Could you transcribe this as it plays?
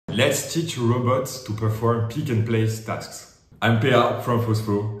Let's teach robots to perform pick-and-place tasks. I'm Pea from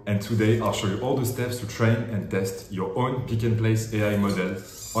Phospo, and today I'll show you all the steps to train and test your own pick-and-place AI model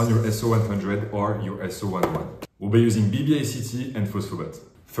on your SO100 or your SO101. We'll be using BBACT and Phosphobot.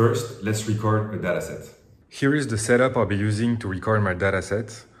 First, let's record a dataset. Here is the setup I'll be using to record my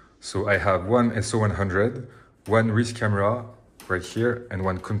dataset. So I have one SO100, one wrist camera right here, and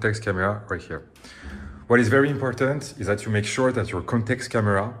one context camera right here. What is very important is that you make sure that your context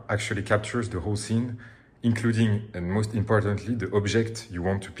camera actually captures the whole scene, including, and most importantly, the object you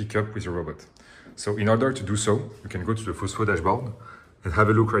want to pick up with your robot. So in order to do so, you can go to the Phospo dashboard and have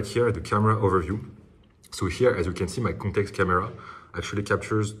a look right here at the camera overview. So here, as you can see, my context camera actually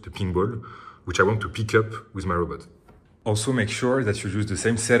captures the ping ball, which I want to pick up with my robot. Also make sure that you use the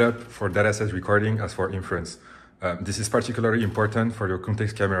same setup for dataset recording as for inference. This is particularly important for your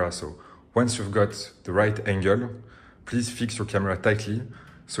context camera. So once you've got the right angle, please fix your camera tightly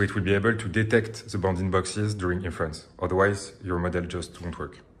so it will be able to detect the bounding boxes during inference. Otherwise, your model just won't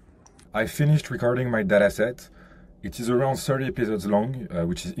work. I finished recording my dataset. It is around 30 episodes long,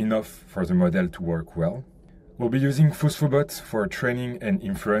 which is enough for the model to work well. We'll be using Phosphobot for training and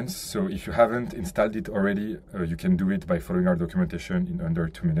inference. So if you haven't installed it already, you can do it by following our documentation in under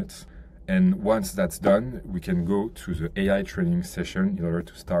 2 minutes. And once that's done, we can go to the AI training session in order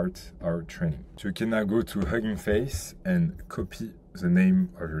to start our training. So you can now go to Hugging Face and copy the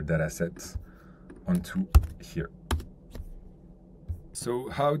name of your dataset onto here. So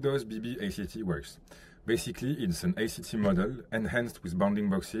how does BBACT works? Basically, it's an ACT model enhanced with bounding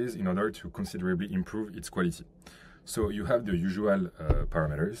boxes in order to considerably improve its quality. So you have the usual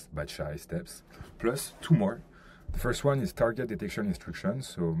parameters, batch size, steps, plus 2 more. The first one is target detection instructions.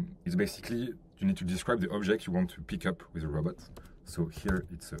 So it's basically, you need to describe the object you want to pick up with a robot. So here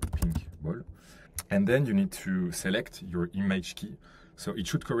it's a pink ball. And then you need to select your image key. So it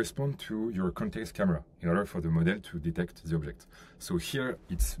should correspond to your context camera in order for the model to detect the object. So here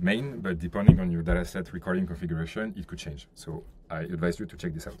it's main, but depending on your dataset recording configuration, it could change. So I advise you to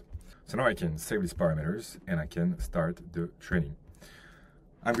check this out. So now I can save these parameters and I can start the training.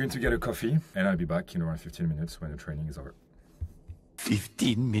 I'm going to get a coffee and I'll be back in around 15 minutes when the training is over.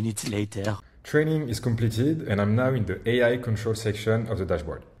 15 minutes later. Training is completed and I'm now in the AI control section of the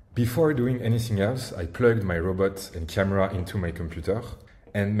dashboard. Before doing anything else, I plugged my robot and camera into my computer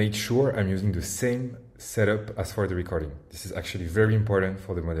and made sure I'm using the same setup as for the recording. This is actually very important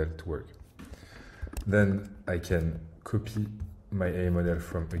for the model to work. Then I can copy my AI model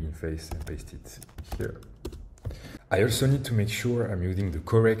from Hugging Face and paste it here. I also need to make sure I'm using the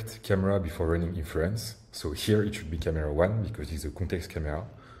correct camera before running inference. So here it should be camera 1 because it's a context camera.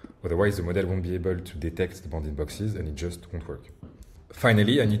 Otherwise the model won't be able to detect the bounding boxes and it just won't work.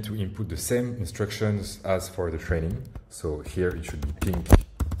 Finally, I need to input the same instructions as for the training. So here it should be pink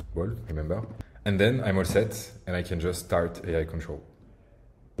ball, remember? And then I'm all set and I can just start AI control.